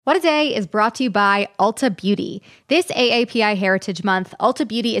What a Day is brought to you by Ulta Beauty. This AAPI Heritage Month, Ulta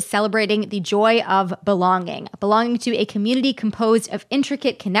Beauty is celebrating the joy of belonging to a community composed of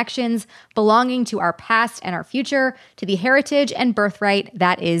intricate connections, belonging to our past and our future, to the heritage and birthright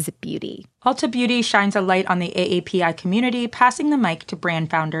that is beauty. Ulta Beauty shines a light on the AAPI community, passing the mic to brand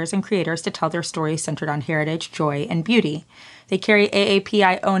founders and creators to tell their stories centered on heritage, joy, and beauty. They carry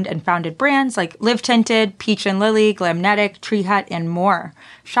AAPI-owned and founded brands like Live Tinted, Peach and Lily, Glamnetic, Tree Hut, and more.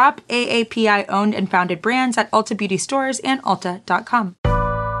 Shop AAPI-owned and founded brands at Ulta Beauty stores and Ulta.com.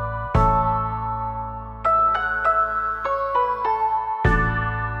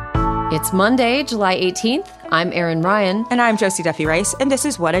 It's Monday, July 18th. I'm Erin Ryan. And I'm Josie Duffy Rice, and this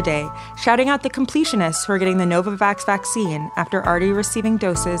is What a Day, shouting out the completionists who are getting the Novavax vaccine after already receiving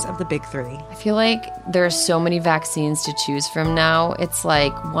doses of the big three. I feel like there are so many vaccines to choose from now. It's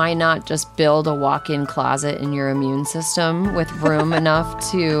like, why not just build a walk-in closet in your immune system with room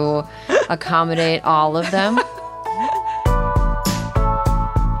enough to accommodate all of them?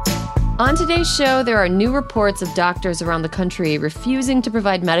 On today's show, there are new reports of doctors around the country refusing to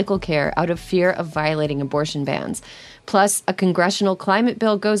provide medical care out of fear of violating abortion bans. Plus, a congressional climate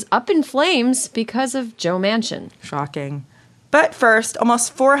bill goes up in flames because of Joe Manchin. Shocking. But first,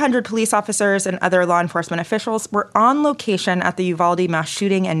 almost 400 police officers and other law enforcement officials were on location at the Uvalde mass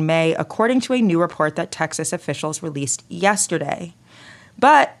shooting in May, according to a new report that Texas officials released yesterday.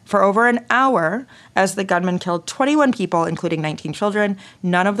 But for over an hour, as the gunman killed 21 people, including 19 children,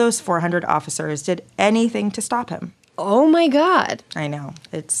 none of those 400 officers did anything to stop him. Oh my God. I know.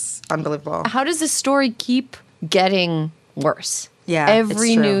 It's unbelievable. How does this story keep getting worse? Yeah,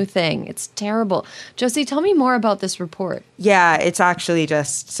 Every it's true. new thing. It's terrible. Josie, tell me more about this report. Yeah, it's actually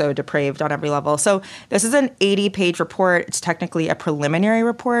just so depraved on every level. So this is an 80-page report. It's technically a preliminary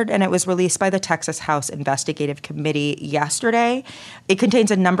report, and it was released by the Texas House Investigative Committee yesterday. It contains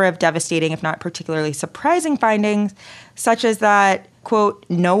a number of devastating, if not particularly surprising findings, such as that, quote,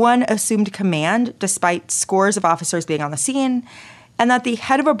 no one assumed command despite scores of officers being on the scene, and that the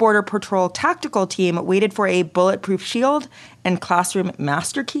head of a Border Patrol tactical team waited for a bulletproof shield and classroom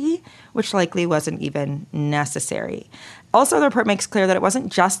master key, which likely wasn't even necessary. Also, the report makes clear that it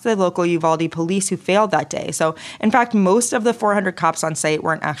wasn't just the local Uvalde police who failed that day. So, in fact, most of the 400 cops on site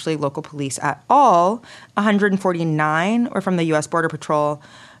weren't actually local police at all. 149 were from the U.S. Border Patrol,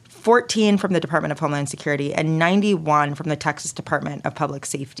 14 from the Department of Homeland Security, and 91 from the Texas Department of Public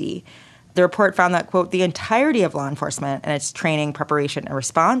Safety. The report found that, quote, the entirety of law enforcement and its training, preparation, and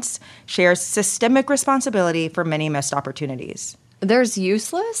response shares systemic responsibility for many missed opportunities. There's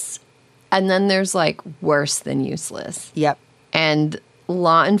useless, and then there's, like, worse than useless. Yep. And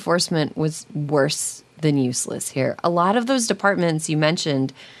law enforcement was worse than useless here. A lot of those departments you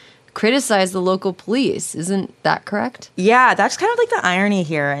mentioned criticize the local police. Isn't that correct? Yeah, that's kind of like the irony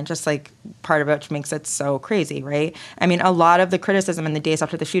here and just like part of it which makes it so crazy, right? I mean, a lot of the criticism in the days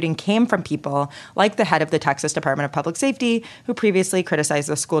after the shooting came from people like the head of the Texas Department of Public Safety, who previously criticized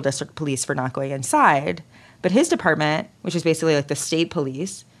the school district police for not going inside. But his department, which is basically like the state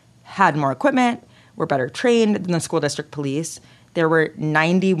police, had more equipment, were better trained than the school district police. There were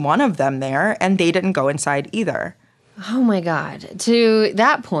 91 of them there, and they didn't go inside either. Oh my God. To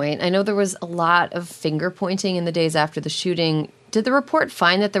that point, I know there was a lot of finger pointing in the days after the shooting. Did the report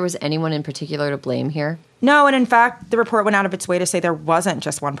find that there was anyone in particular to blame here? No, and in fact, the report went out of its way to say there wasn't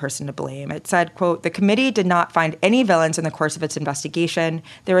just one person to blame. It said, quote, the committee did not find any villains in the course of its investigation.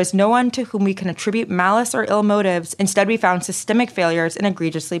 There is no one to whom we can attribute malice or ill motives. Instead, we found systemic failures and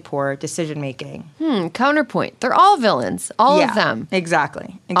egregiously poor decision-making. Counterpoint. They're all villains. All of them.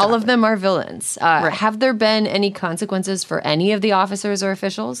 Exactly. All of them are villains. Right. Have there been any consequences for any of the officers or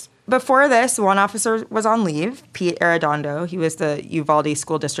officials? Before this, one officer was on leave, Pete Arredondo. He was the Uvalde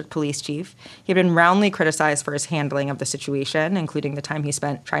School District Police Chief. He had been roundly criticized for his handling of the situation, including the time he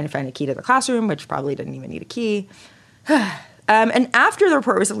spent trying to find a key to the classroom, which probably didn't even need a key. And after the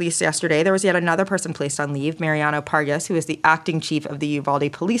report was released yesterday, there was yet another person placed on leave, Mariano Pargas, who is the acting chief of the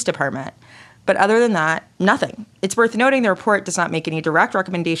Uvalde Police Department. But other than that, nothing. It's worth noting the report does not make any direct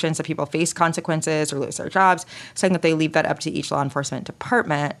recommendations that people face consequences or lose their jobs, saying that they leave that up to each law enforcement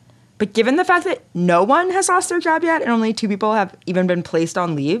department. But given the fact that no one has lost their job yet and only 2 people have even been placed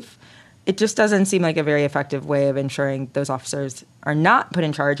on leave, it just doesn't seem like a very effective way of ensuring those officers are not put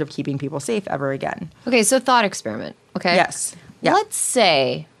in charge of keeping people safe ever again. Okay, so thought experiment, okay? Yes. Yeah. Let's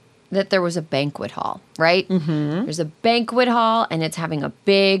say that there was a banquet hall, right? Mm-hmm. There's a banquet hall, and it's having a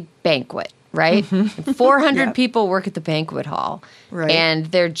big banquet, right? Mm-hmm. And 400 people work at the banquet hall. Right. And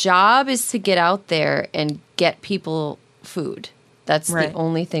their job is to get out there and get people food. That's the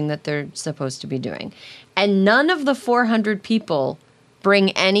only thing that they're supposed to be doing. And none of the 400 people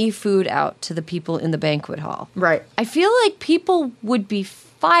bring any food out to the people in the banquet hall. Right. I feel like people would be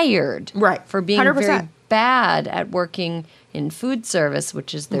fired Right. for being 100%. very bad at working in food service,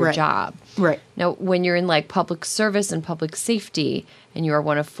 which is their Right. job. Right. Now, when you're in like public service and public safety, and you are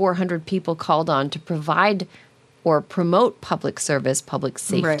one of 400 people called on to provide or promote public service, public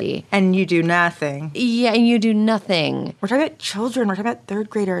safety. Right. And you do nothing. Yeah, and you do nothing. We're talking about children. We're talking about third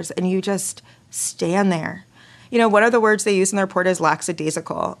graders, and you just stand there. You know, one of the words they use in the report is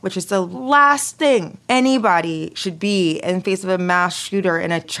lackadaisical, which is the last thing anybody should be in the face of a mass shooter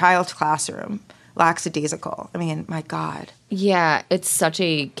in a child's classroom. Lackadaisical. I mean, my God. Yeah, it's such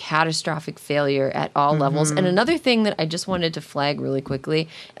a catastrophic failure at all levels. And another thing that I just wanted to flag really quickly,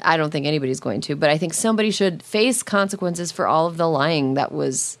 I don't think anybody's going to, but I think somebody should face consequences for all of the lying that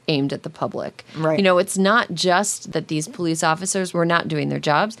was aimed at the public. Right. You know, it's not just that these police officers were not doing their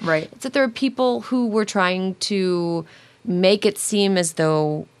jobs. Right. It's that there are people who were trying to make it seem as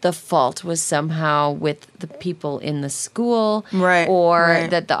though the fault was somehow with the people in the school, Right, or right.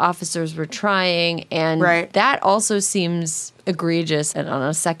 that the officers were trying, and Right. that also seems egregious and on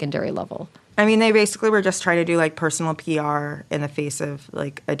a secondary level. I mean, they basically were just trying to do like personal PR in the face of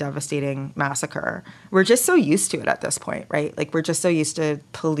like a devastating massacre. We're just so used to it at this point, right? Like we're just so used to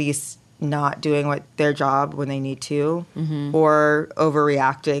police not doing what their job when they need to, or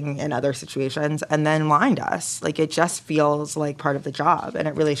overreacting in other situations and then lying to us. Like it just feels like part of the job, and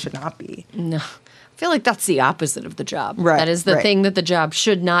it really should not be. No. I feel like that's the opposite of the job. Right, That is the right. thing that the job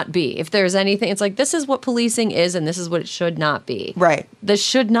should not be. If there's anything, it's like, this is what policing is and this is what it should not be. Right. The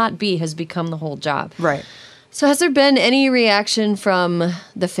should not be has become the whole job. Right. So has there been any reaction from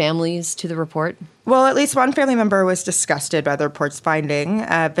the families to the report? Well, at least one family member was disgusted by the report's finding.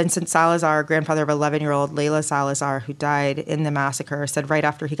 Vincent Salazar, grandfather of 11-year-old Layla Salazar, who died in the massacre, said right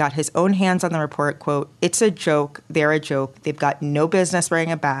after he got his own hands on the report, quote, "It's a joke. They're a joke. They've got no business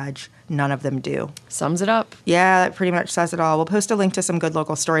wearing a badge. None of them do." Sums it up. Yeah, that pretty much says it all. We'll post a link to some good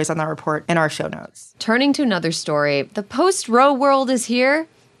local stories on that report in our show notes. Turning to another story, the post-Roe world is here,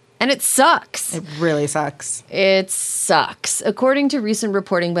 and it sucks. It really sucks. It sucks. According to recent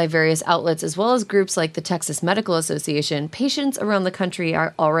reporting by various outlets, as well as groups like the Texas Medical Association, patients around the country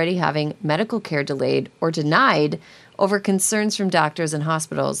are already having medical care delayed or denied over concerns from doctors and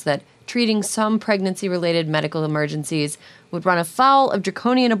hospitals that treating some pregnancy-related medical emergencies would run afoul of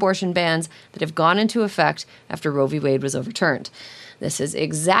draconian abortion bans that have gone into effect after Roe v. Wade was overturned. This is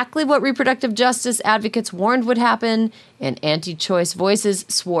exactly what reproductive justice advocates warned would happen, and anti-choice voices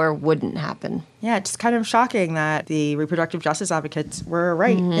swore wouldn't happen. Yeah, it's kind of shocking that the reproductive justice advocates were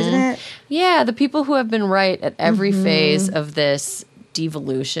right, isn't it? Yeah, the people who have been right at every phase of this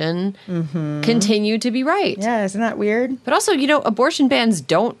devolution continue to be right. Yeah, isn't that weird? But also, you know, abortion bans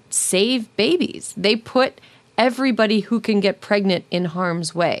don't save babies. They put everybody who can get pregnant in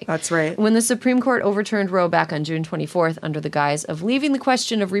harm's way. That's right. When the Supreme Court overturned Roe back on June 24th under the guise of leaving the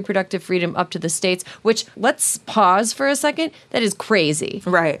question of reproductive freedom up to the states, which, let's pause for a second, that is crazy.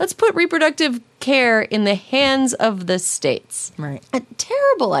 Right. Let's put reproductive care in the hands of the states. Right. A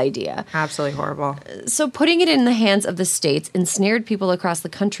terrible idea. Absolutely horrible. So putting it in the hands of the states ensnared people across the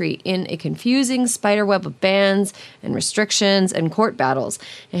country in a confusing spiderweb of bans and restrictions and court battles.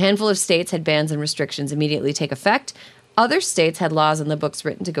 A handful of states had bans and restrictions immediately take effect. Other states had laws in the books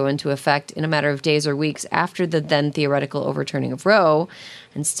written to go into effect in a matter of days or weeks after the then theoretical overturning of Roe.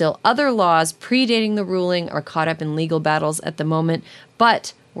 And still other laws predating the ruling are caught up in legal battles at the moment.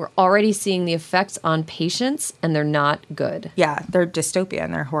 But we're already seeing the effects on patients, and they're not good. Yeah, they're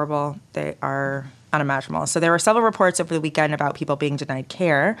dystopian. They're horrible. They are unimaginable. So there were several reports over the weekend about people being denied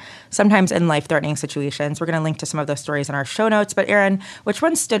care, sometimes in life-threatening situations. We're going to link to some of those stories in our show notes. But Erin, which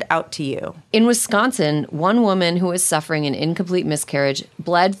one stood out to you? In Wisconsin, one woman who was suffering an incomplete miscarriage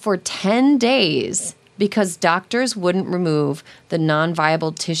bled for 10 days because doctors wouldn't remove the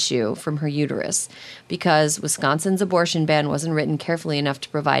non-viable tissue from her uterus because Wisconsin's abortion ban wasn't written carefully enough to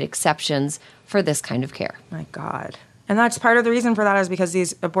provide exceptions for this kind of care. My God. And that's part of the reason for that is because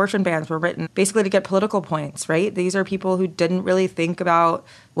these abortion bans were written basically to get political points, right? These are people who didn't really think about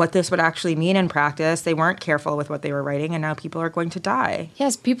what this would actually mean in practice. They weren't careful with what they were writing, and now people are going to die.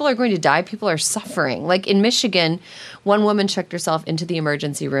 Yes, people are going to die. People are suffering. Like in Michigan, one woman checked herself into the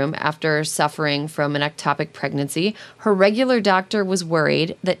emergency room after suffering from an ectopic pregnancy. Her regular doctor was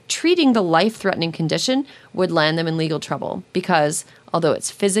worried that treating the life-threatening condition would land them in legal trouble because although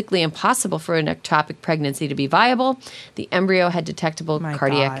it's physically impossible for an ectopic pregnancy to be viable, the embryo had detectable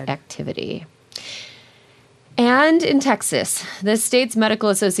cardiac activity. And in Texas, the state's medical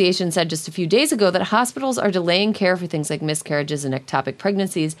association said just a few days ago that hospitals are delaying care for things like miscarriages and ectopic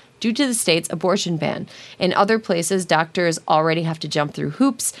pregnancies due to the state's abortion ban. In other places, doctors already have to jump through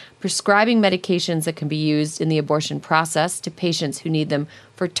hoops, prescribing medications that can be used in the abortion process to patients who need them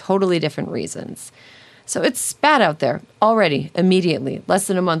for totally different reasons. So it's bad out there already, immediately, less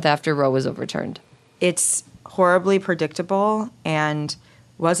than a month after Roe was overturned. It's horribly predictable and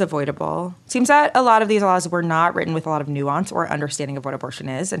was avoidable. Seems that a lot of these laws were not written with a lot of nuance or understanding of what abortion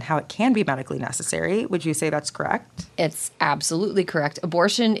is and how it can be medically necessary. Would you say that's correct? It's absolutely correct.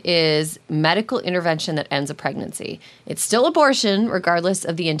 Abortion is medical intervention that ends a pregnancy. It's still abortion, regardless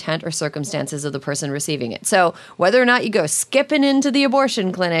of the intent or circumstances of the person receiving it. So whether or not you go skipping into the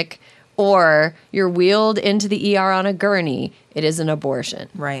abortion clinic or you're wheeled into the ER on a gurney, it is an abortion.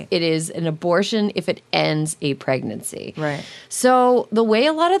 Right. It is an abortion if it ends a pregnancy. Right. So the way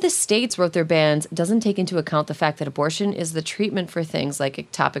a lot of the states wrote their bans doesn't take into account the fact that abortion is the treatment for things like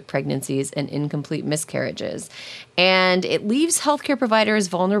ectopic pregnancies and incomplete miscarriages. And it leaves healthcare providers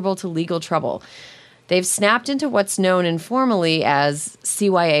vulnerable to legal trouble. They've snapped into what's known informally as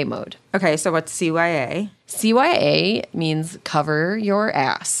CYA mode. Okay, so what's CYA? CYA means cover your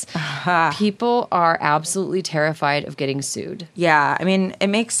ass. People are absolutely terrified of getting sued. Yeah, I mean, it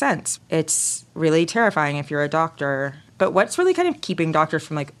makes sense. It's really terrifying if you're a doctor. But what's really kind of keeping doctors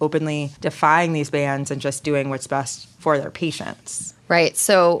from like openly defying these bans and just doing what's best for their patients? Right.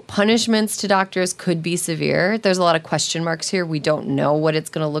 So punishments to doctors could be severe. There's a lot of question marks here. We don't know what it's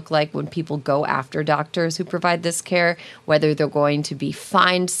going to look like when people go after doctors who provide this care, whether they're going to be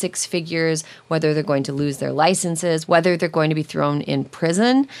fined 6 figures, whether they're going to lose their licenses, whether they're going to be thrown in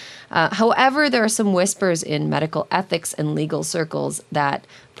prison. However, there are some whispers in medical ethics and legal circles that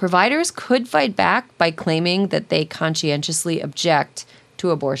providers could fight back by claiming that they conscientiously object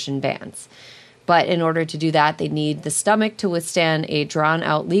to abortion bans. But in order to do that, they need the stomach to withstand a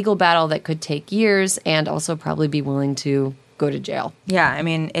drawn-out legal battle that could take years and also probably be willing to go to jail. Yeah, I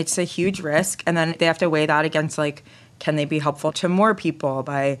mean, it's a huge risk. And then they have to weigh that against, like, can they be helpful to more people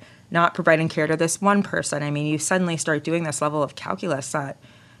by not providing care to this one person? I mean, you suddenly start doing this level of calculus that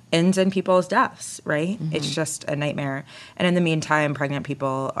ends in people's deaths, right? Mm-hmm. It's just a nightmare. And in the meantime, pregnant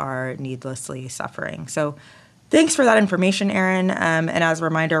people are needlessly suffering. So thanks for that information, Erin. And as a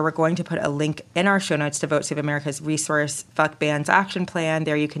reminder, we're going to put a link in our show notes to Vote Save America's resource, Fuck Bans Action Plan.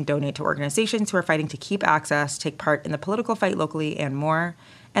 There you can donate to organizations who are fighting to keep access, take part in the political fight locally, and more.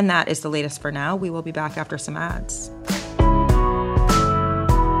 And that is the latest for now. We will be back after some ads.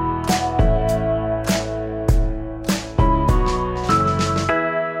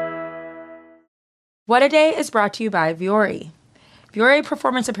 What a Day is brought to you by Vuori. Vuori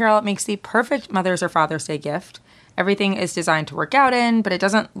Performance Apparel makes the perfect Mother's or Father's Day gift. Everything is designed to work out in, but it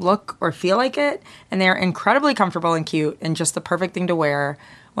doesn't look or feel like it. And they're incredibly comfortable and cute and just the perfect thing to wear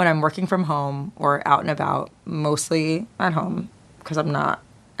when I'm working from home or out and about, mostly at home because I'm not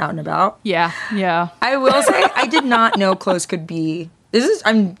out and about. Yeah. I will say I did not know clothes could be...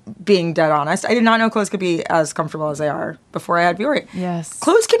 I'm being dead honest. I did not know clothes could be as comfortable as they are before I had Vuori. Yes.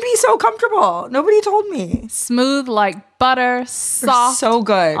 Clothes can be so comfortable. Nobody told me. Smooth like butter, soft. They're so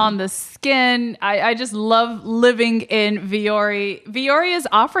good. On the skin. I just love living in Vuori. Vuori is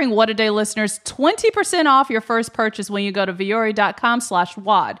offering What a Day listeners 20% off your first purchase when you go to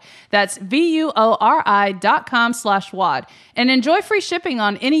vuori.com/WAD. That's VUORI.com/WAD. And enjoy free shipping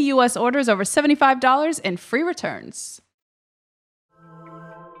on any U.S. orders over $75 and free returns.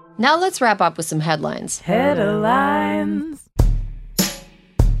 Now let's wrap up with some headlines. Headlines.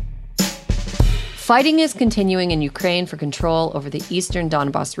 Fighting is continuing in Ukraine for control over the eastern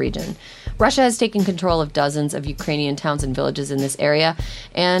Donbas region. Russia has taken control of dozens of Ukrainian towns and villages in this area,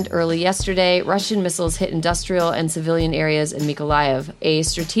 and early yesterday, Russian missiles hit industrial and civilian areas in Mykolaiv, a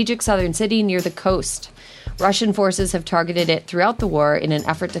strategic southern city near the coast. Russian forces have targeted it throughout the war in an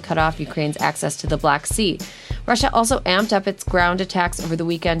effort to cut off Ukraine's access to the Black Sea. Russia also amped up its ground attacks over the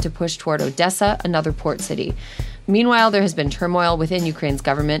weekend to push toward Odessa, another port city. Meanwhile, there has been turmoil within Ukraine's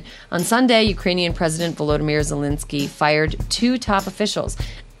government. On Sunday, Ukrainian President Volodymyr Zelensky fired 2 top officials,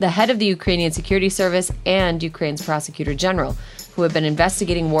 the head of the Ukrainian Security Service and Ukraine's Prosecutor General, who have been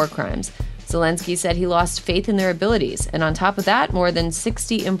investigating war crimes. Zelensky said he lost faith in their abilities, and on top of that, more than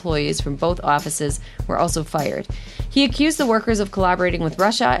 60 employees from both offices were also fired. He accused the workers of collaborating with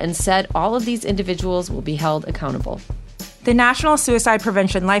Russia and said all of these individuals will be held accountable. The National Suicide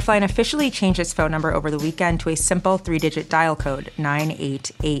Prevention Lifeline officially changed its phone number over the weekend to a simple 3-digit dial code,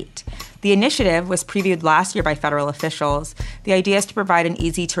 988. The initiative was previewed last year by federal officials. The idea is to provide an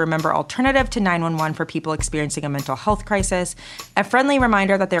easy-to-remember alternative to 911 for people experiencing a mental health crisis. A friendly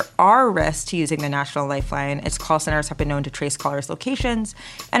reminder that there are risks to using the National Lifeline. Its call centers have been known to trace callers' locations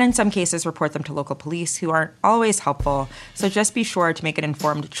and in some cases report them to local police, who aren't always helpful. So just be sure to make an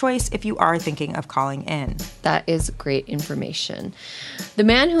informed choice if you are thinking of calling in. That is great information. The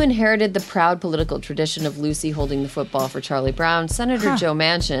man who inherited the proud political tradition of Lucy holding the football for Charlie Brown, Senator Joe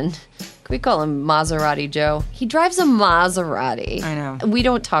Manchin. We call him Maserati Joe. He drives a Maserati. I know. We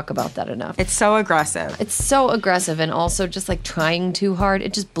don't talk about that enough. It's so aggressive. It's so aggressive, and also just like trying too hard.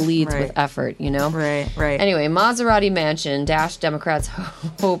 It just bleeds with effort, you know? Right. Anyway, Maserati Manchin dashed Democrats'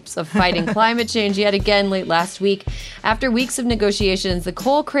 hopes of fighting climate change yet again late last week. After weeks of negotiations, the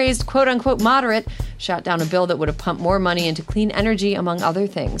coal-crazed quote-unquote moderate shot down a bill that would have pumped more money into clean energy, among other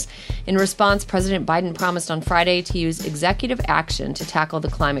things. In response, President Biden promised on Friday to use executive action to tackle the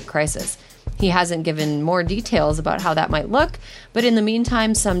climate crisis. He hasn't given more details about how that might look, but in the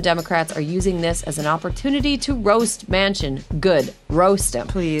meantime, some Democrats are using this as an opportunity to roast Manchin. Good. Roast him.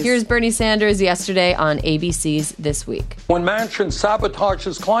 Please. Here's Bernie Sanders yesterday on ABC's This Week. When Manchin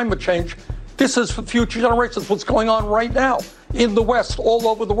sabotages climate change, this is for future generations. What's going on right now in the West, all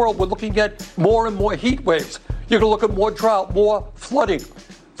over the world, we're looking at more and more heat waves. You're going to look at more drought, more flooding.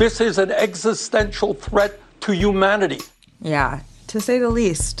 This is an existential threat to humanity. Yeah, to say the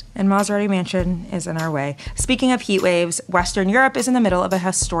least. And Maserati Manchin is in our way. Speaking of heat waves, Western Europe is in the middle of a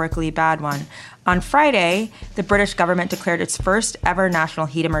historically bad one. On Friday, the British government declared its first ever national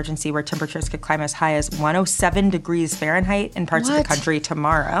heat emergency, where temperatures could climb as high as 107 degrees Fahrenheit in parts of the country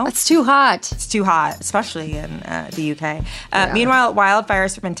tomorrow. That's too hot. It's too hot, especially in the UK. Meanwhile,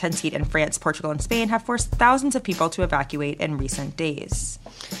 wildfires from intense heat in France, Portugal, and Spain have forced thousands of people to evacuate in recent days.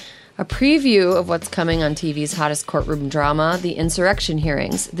 A preview of what's coming on TV's hottest courtroom drama, the insurrection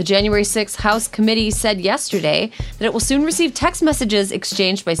hearings. The January 6th House Committee said yesterday that it will soon receive text messages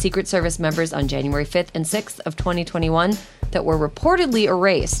exchanged by Secret Service members on January 5th and 6th of 2021 that were reportedly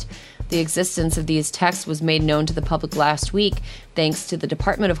erased. The existence of these texts was made known to the public last week, thanks to the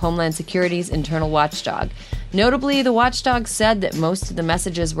Department of Homeland Security's internal watchdog. Notably, the watchdog said that most of the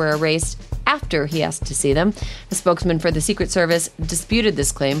messages were erased after he asked to see them. A spokesman for the Secret Service disputed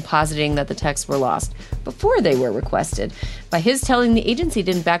this claim, positing that the texts were lost before they were requested, by his telling the agency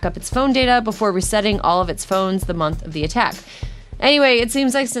didn't back up its phone data before resetting all of its phones the month of the attack. Anyway, it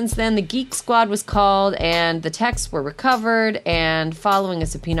seems like since then the Geek Squad was called and the texts were recovered, and following a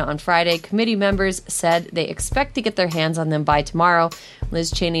subpoena on Friday, committee members said they expect to get their hands on them by tomorrow.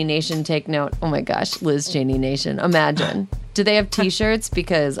 Liz Cheney Nation, take note. Oh my gosh, Liz Cheney Nation. Imagine. Do they have t-shirts?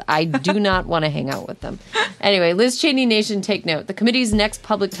 Because I do not want to hang out with them. Anyway, Liz Cheney Nation, take note. The committee's next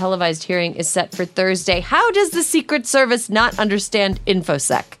public televised hearing is set for Thursday. How does the Secret Service not understand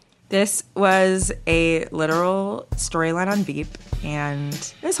InfoSec? This was a literal storyline on Veep, and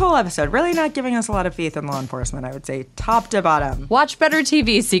this whole episode really not giving us a lot of faith in law enforcement, I would say, top to bottom. Watch better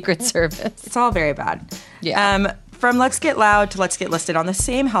TV, Secret Service. It's all very bad. Yeah. From Let's Get Loud to Let's Get Listed on the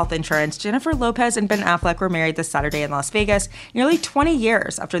same health insurance, Jennifer Lopez and Ben Affleck were married this Saturday in Las Vegas, nearly 20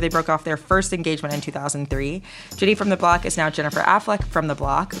 years after they broke off their first engagement in 2003. Jenny from the Block is now Jennifer Affleck from the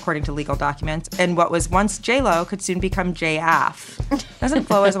Block, according to legal documents, and what was once J-Lo could soon become J-Aff. Doesn't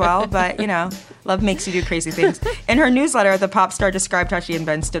flow as well, but, you know, love makes you do crazy things. In her newsletter, the pop star described how she and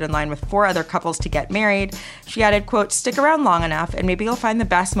Ben stood in line with 4 other couples to get married. She added, quote, "Stick around long enough and maybe you'll find the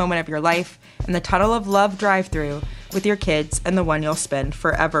best moment of your life in the tunnel of love drive-through with your kids and the one you'll spend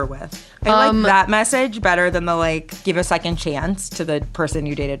forever with." I like that message better than the, like, give a second chance to the person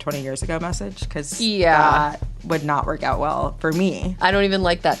you dated 20 years ago message, because that would not work out well for me. I don't even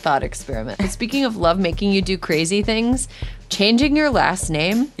like that thought experiment. But speaking of love making you do crazy things, changing your last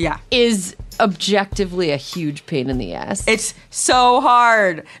name is objectively a huge pain in the ass. It's so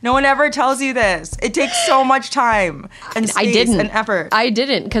hard. No one ever tells you this. It takes so much time and space and effort. I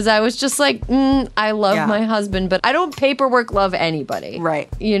didn't, because I was just like, I love my husband, but I don't paperwork love anybody. Right.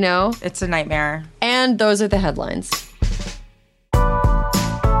 You know? It's a nightmare. And those are the headlines.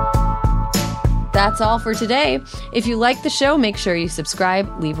 That's all for today. If you like the show, make sure you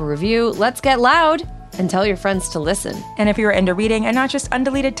subscribe, leave a review. Let's get loud. And tell your friends to listen. And if you're into reading and not just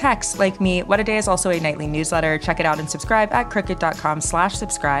undeleted texts like me, What a Day is also a nightly newsletter. Check it out and subscribe at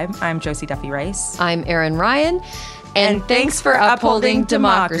crooked.com/subscribe. I'm Josie Duffy Rice. I'm Erin Ryan. And thanks for upholding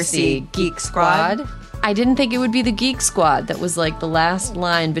democracy, Geek Squad. I didn't think it would be the Geek Squad that was like the last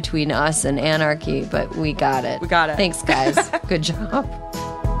line between us and anarchy, but we got it. We got it. Thanks, guys. Good job.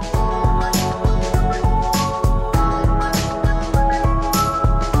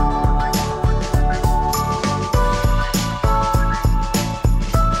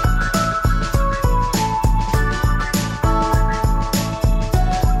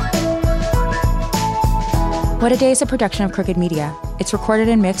 What a Day is a production of Crooked Media. It's recorded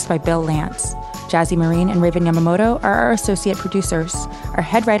and mixed by Bill Lance. Jazzy Marine and Raven Yamamoto are our associate producers. Our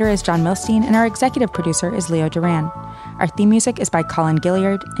head writer is John Milstein, and our executive producer is Leo Duran. Our theme music is by Colin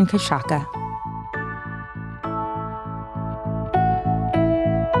Gilliard and Kashaka.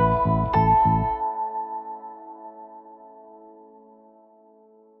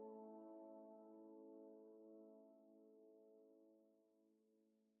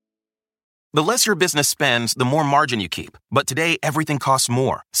 The less your business spends, the more margin you keep. But today, everything costs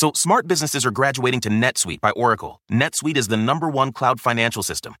more. So smart businesses are graduating to NetSuite by Oracle. NetSuite is the #1 cloud financial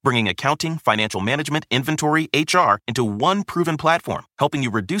system, bringing accounting, financial management, inventory, HR into one proven platform, helping you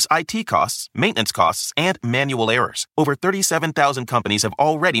reduce IT costs, maintenance costs, and manual errors. Over 37,000 companies have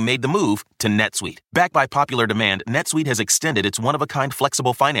already made the move to NetSuite. Backed by popular demand, NetSuite has extended its one-of-a-kind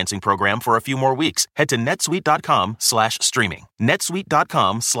flexible financing program for a few more weeks. Head to netsuite.com/streaming.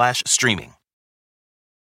 netsuite.com/streaming.